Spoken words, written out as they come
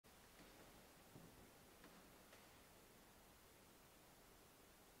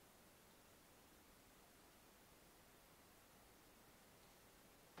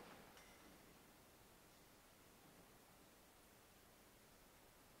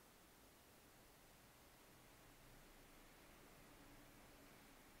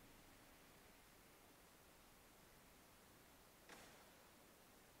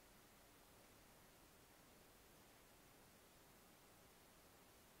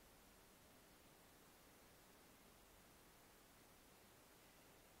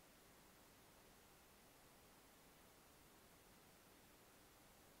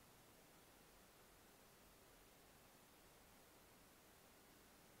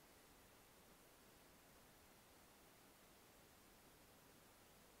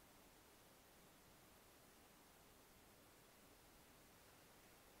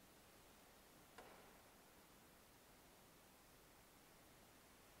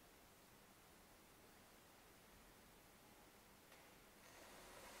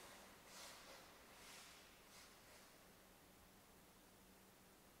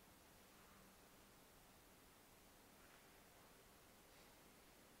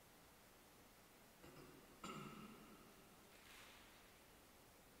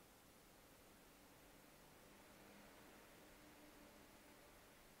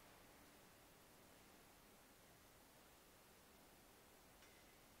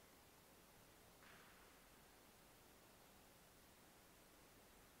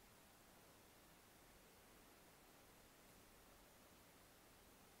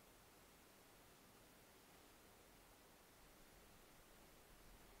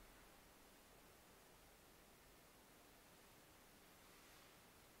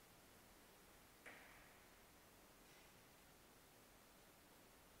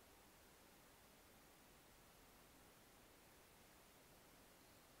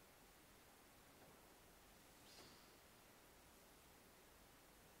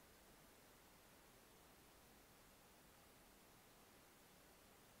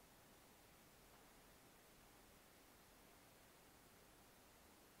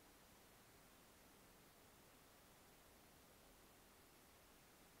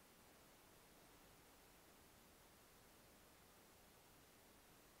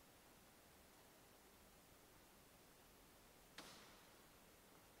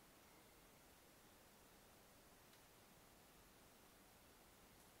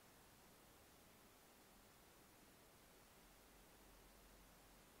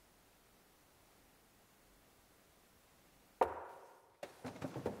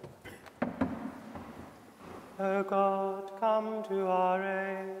O God, come to our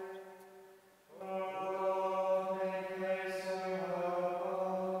aid.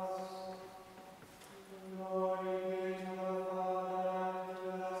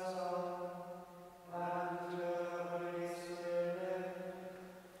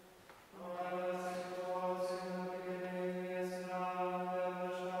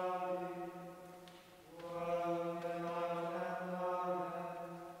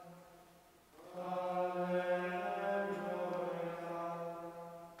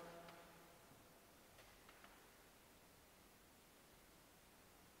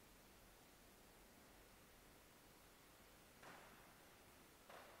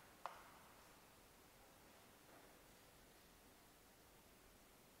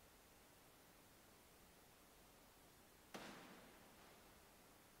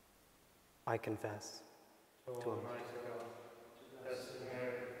 I confess to Almighty God, to Blessed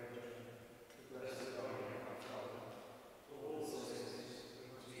Mary, Virgin, to Blessed Dominic, our Father, to all the saints,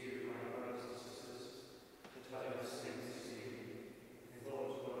 and to you, my brothers and sisters, that I have sinned this evening, in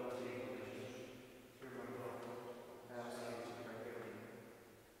thought, word, deed, and deed, through my fault, and outside of my forgive me.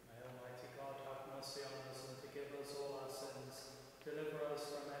 May Almighty God have mercy on us and forgive us all our sins, deliver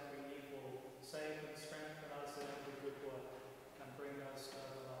us from every evil, save and strengthen us in every good work, and bring us to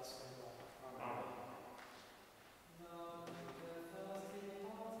everlasting life. Amen.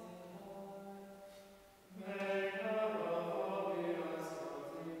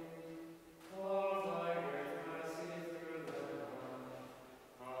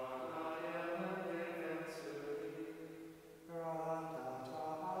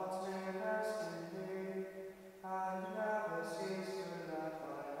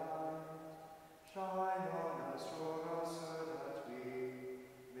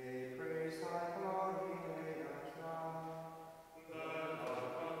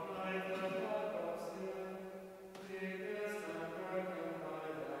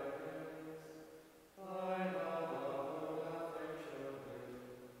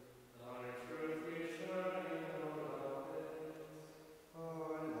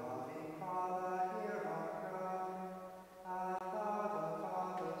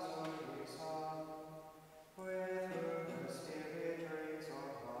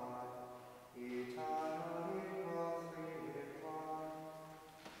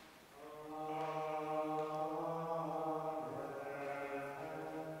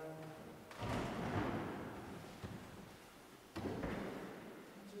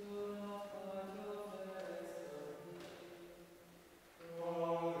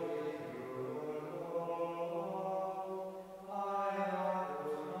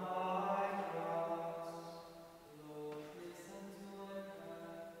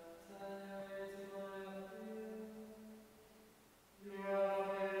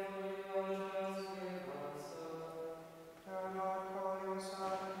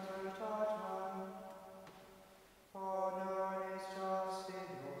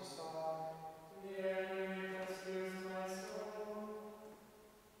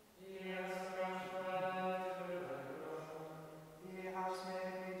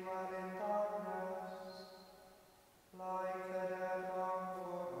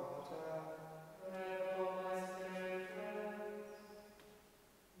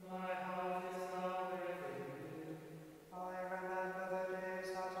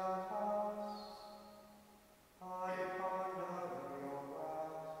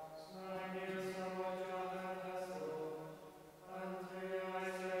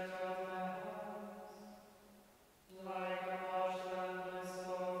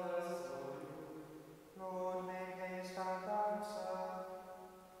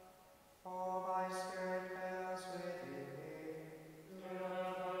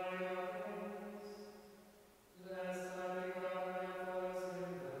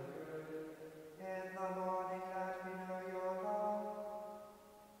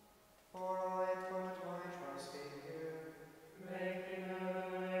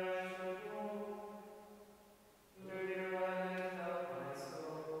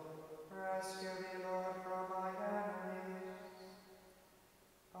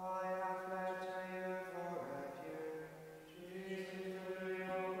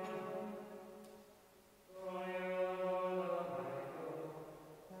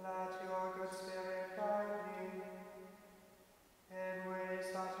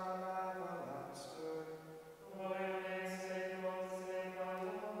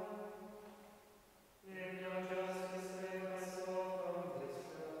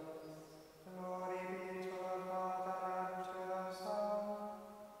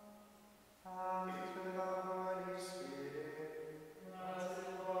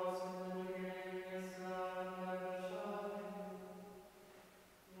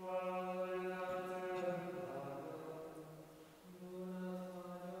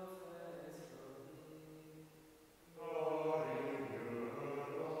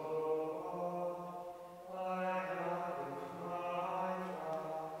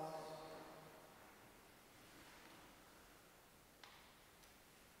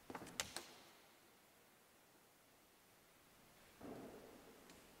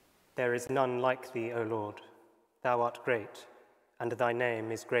 There is none like thee, O Lord. Thou art great, and thy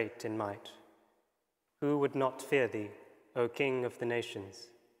name is great in might. Who would not fear thee, O King of the nations?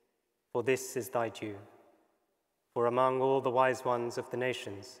 For this is thy due. For among all the wise ones of the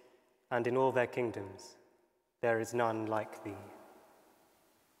nations, and in all their kingdoms, there is none like thee.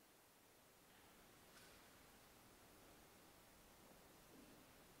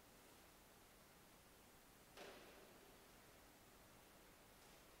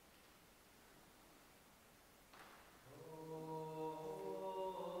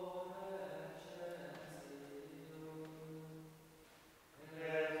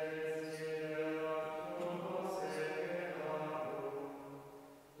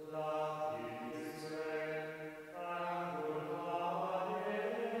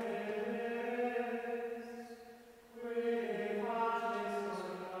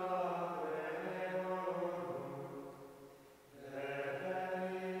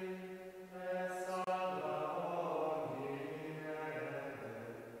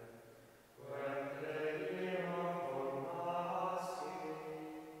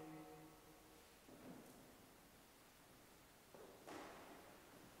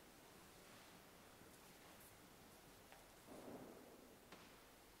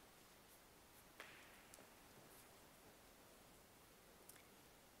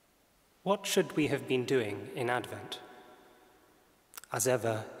 What should we have been doing in Advent? As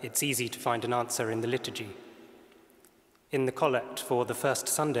ever, it's easy to find an answer in the liturgy. In the collect for the first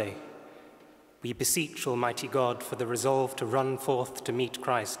Sunday, we beseech Almighty God for the resolve to run forth to meet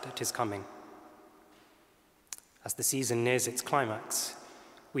Christ at his coming. As the season nears its climax,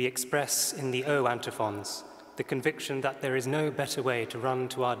 we express in the O Antiphons the conviction that there is no better way to run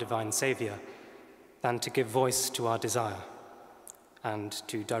to our divine Saviour than to give voice to our desire, and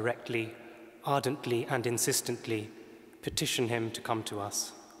to directly, ardently, and insistently petition him to come to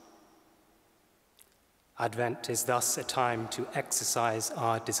us. Advent is thus a time to exercise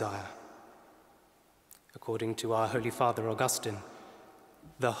our desire. According to our Holy Father Augustine,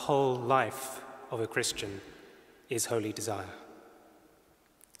 the whole life of a Christian is holy desire.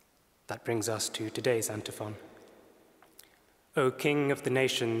 That brings us to today's antiphon. O King of the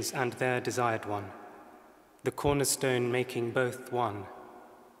nations and their desired one, the cornerstone making both one,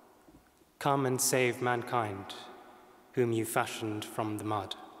 come and save mankind, whom you fashioned from the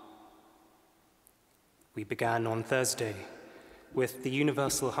mud. We began on Thursday with the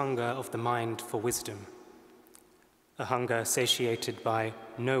universal hunger of the mind for wisdom, a hunger satiated by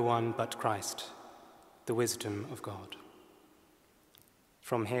no one but Christ, the wisdom of God.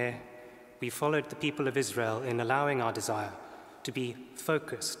 From here, we followed the people of Israel in allowing our desire to be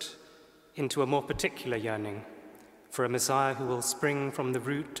focused into a more particular yearning for a Messiah who will spring from the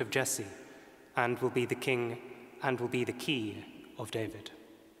root of Jesse and will be the king and will be the key of David.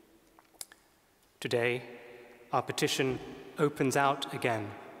 Today, our petition opens out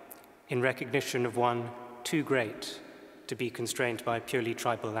again in recognition of one too great to be constrained by purely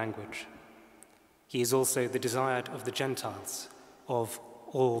tribal language. He is also the desired of the Gentiles, of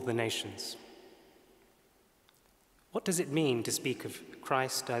all the nations. What does it mean to speak of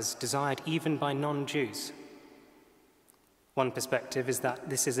Christ as desired even by non-Jews? One perspective is that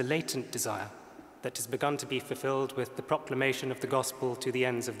this is a latent desire that has begun to be fulfilled with the proclamation of the gospel to the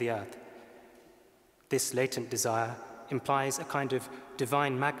ends of the earth. This latent desire implies a kind of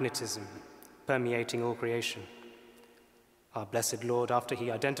divine magnetism permeating all creation. Our blessed Lord, after he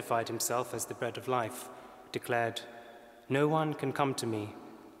identified himself as the bread of life, declared, "No one can come to me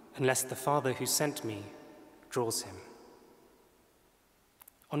unless the Father who sent me draws him."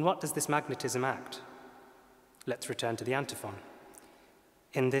 On what does this magnetism act? Let's return to the antiphon.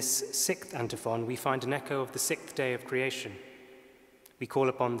 In this sixth antiphon, we find an echo of the sixth day of creation. We call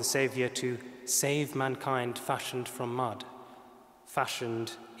upon the Saviour to save mankind fashioned from mud,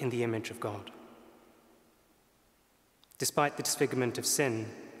 fashioned in the image of God. Despite the disfigurement of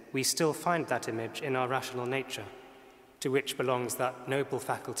sin, we still find that image in our rational nature, to which belongs that noble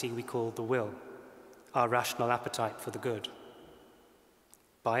faculty we call the will, our rational appetite for the good.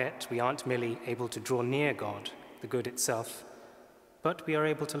 By it, we aren't merely able to draw near God, the good itself, but we are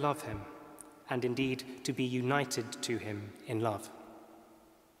able to love him, and indeed to be united to him in love.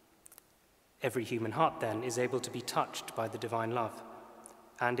 Every human heart, then, is able to be touched by the divine love,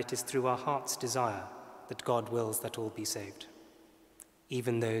 and it is through our heart's desire that God wills that all be saved,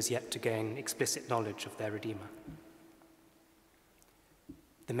 even those yet to gain explicit knowledge of their Redeemer.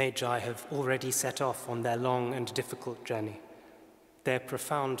 The Magi have already set off on their long and difficult journey. Their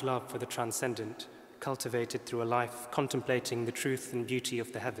profound love for the transcendent, cultivated through a life contemplating the truth and beauty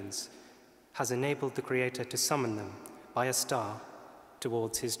of the heavens, has enabled the Creator to summon them by a star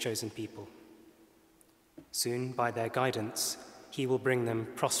towards his chosen people. Soon, by their guidance, he will bring them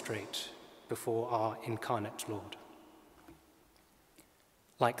prostrate before our incarnate Lord.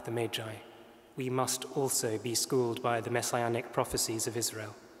 Like the Magi, we must also be schooled by the messianic prophecies of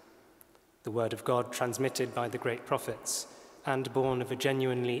Israel, the word of God transmitted by the great prophets and born of a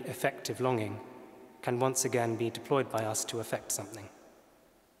genuinely effective longing can once again be deployed by us to effect something.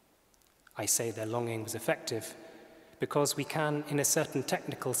 I say their longing was effective because we can, in a certain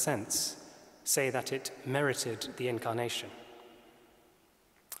technical sense, say that it merited the incarnation.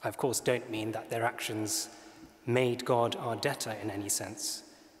 I, of course, don't mean that their actions made God our debtor in any sense,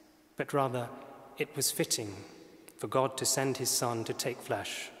 but rather it was fitting for God to send his Son to take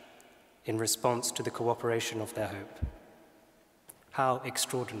flesh in response to the cooperation of their hope. How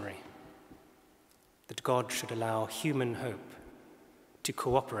extraordinary that God should allow human hope to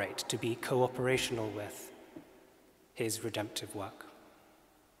cooperate, to be cooperational with his redemptive work.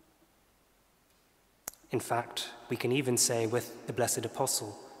 In fact, we can even say with the blessed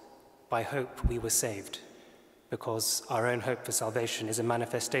apostle, by hope we were saved, because our own hope for salvation is a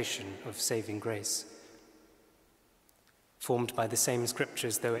manifestation of saving grace. Formed by the same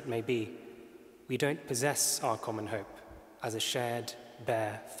scriptures though it may be, we don't possess our common hope as a shared,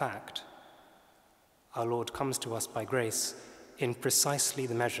 bare fact. Our Lord comes to us by grace in precisely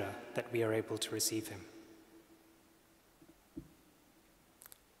the measure that we are able to receive him.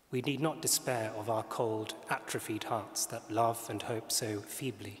 We need not despair of our cold, atrophied hearts that love and hope so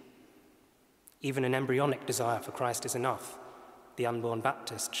feebly. Even an embryonic desire for Christ is enough. The unborn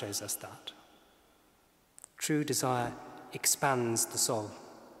Baptist shows us that. True desire expands the soul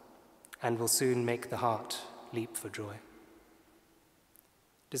and will soon make the heart leap for joy.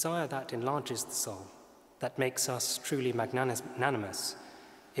 Desire that enlarges the soul, that makes us truly magnanimous,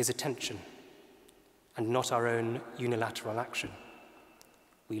 is attention and not our own unilateral action.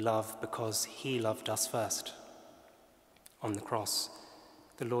 We love because he loved us first. On the cross,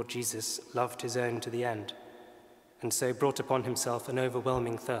 the Lord Jesus loved his own to the end, and so brought upon himself an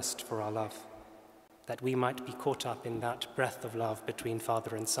overwhelming thirst for our love, that we might be caught up in that breath of love between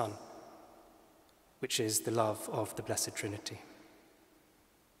Father and Son, which is the love of the Blessed Trinity.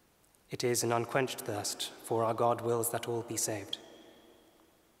 It is an unquenched thirst, for our God wills that all be saved.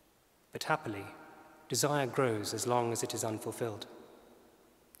 But happily, desire grows as long as it is unfulfilled.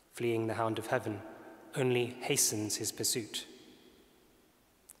 Fleeing the hound of heaven only hastens his pursuit.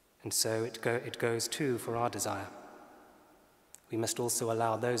 And so it goes too for our desire. We must also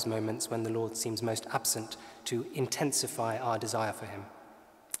allow those moments when the Lord seems most absent to intensify our desire for him,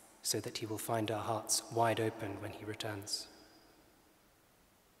 so that he will find our hearts wide open when he returns.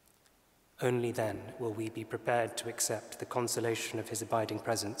 Only then will we be prepared to accept the consolation of his abiding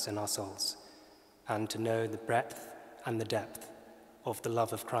presence in our souls, and to know the breadth and the depth of the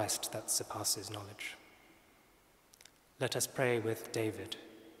love of Christ that surpasses knowledge. Let us pray with David,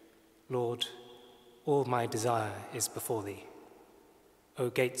 Lord, all my desire is before thee. O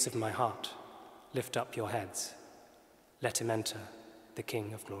gates of my heart, lift up your heads. Let him enter, the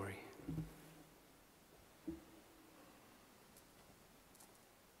King of glory.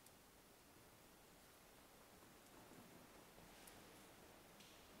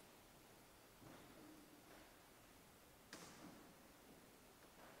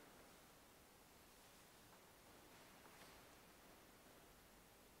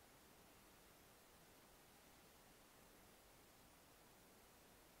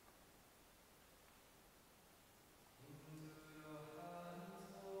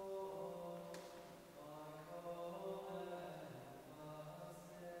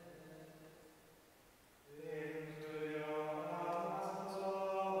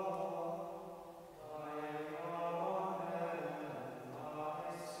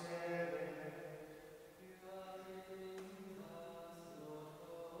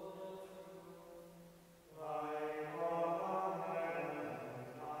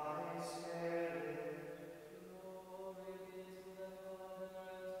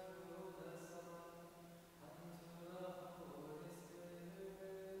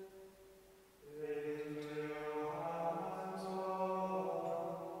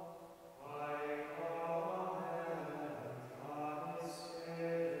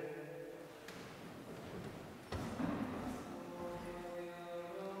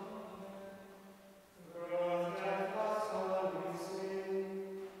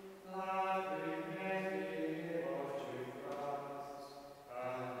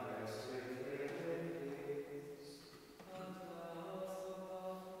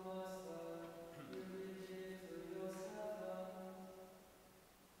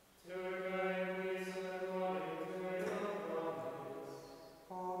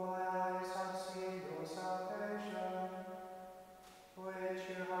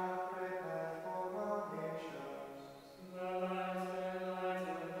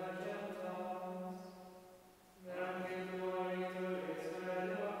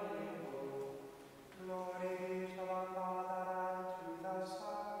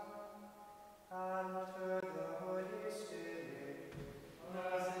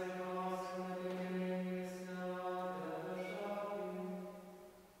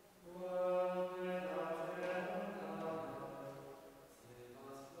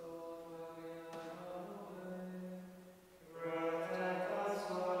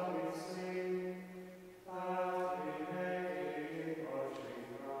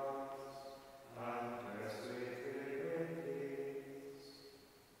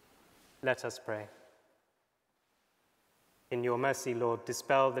 Let us pray. In your mercy, Lord,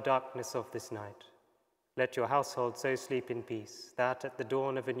 dispel the darkness of this night. Let your household so sleep in peace that at the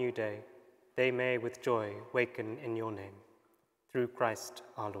dawn of a new day they may with joy waken in your name. Through Christ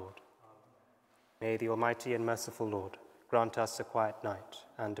our Lord. May the Almighty and merciful Lord grant us a quiet night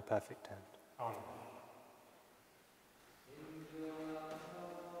and a perfect end. Amen.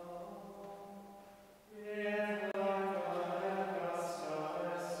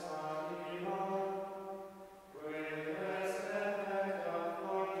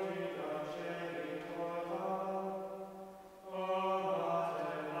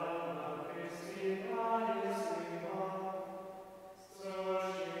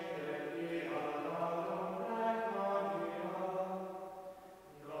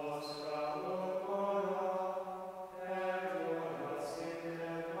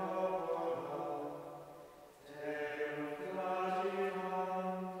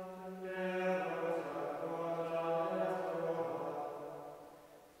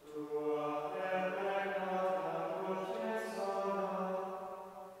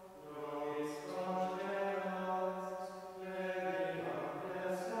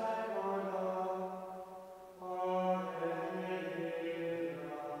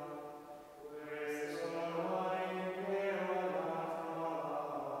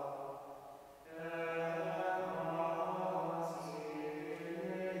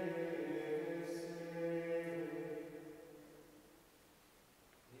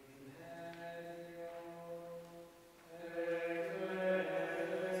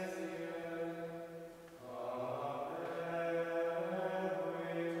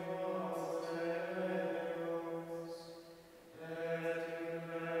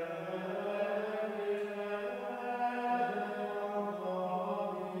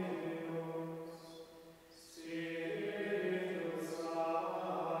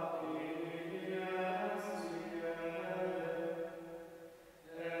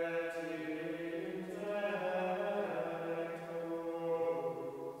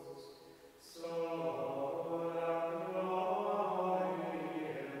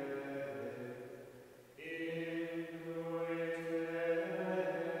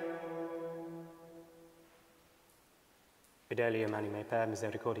 Fidelium anime per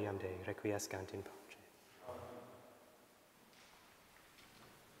misericordiam Dei requiescant in pace.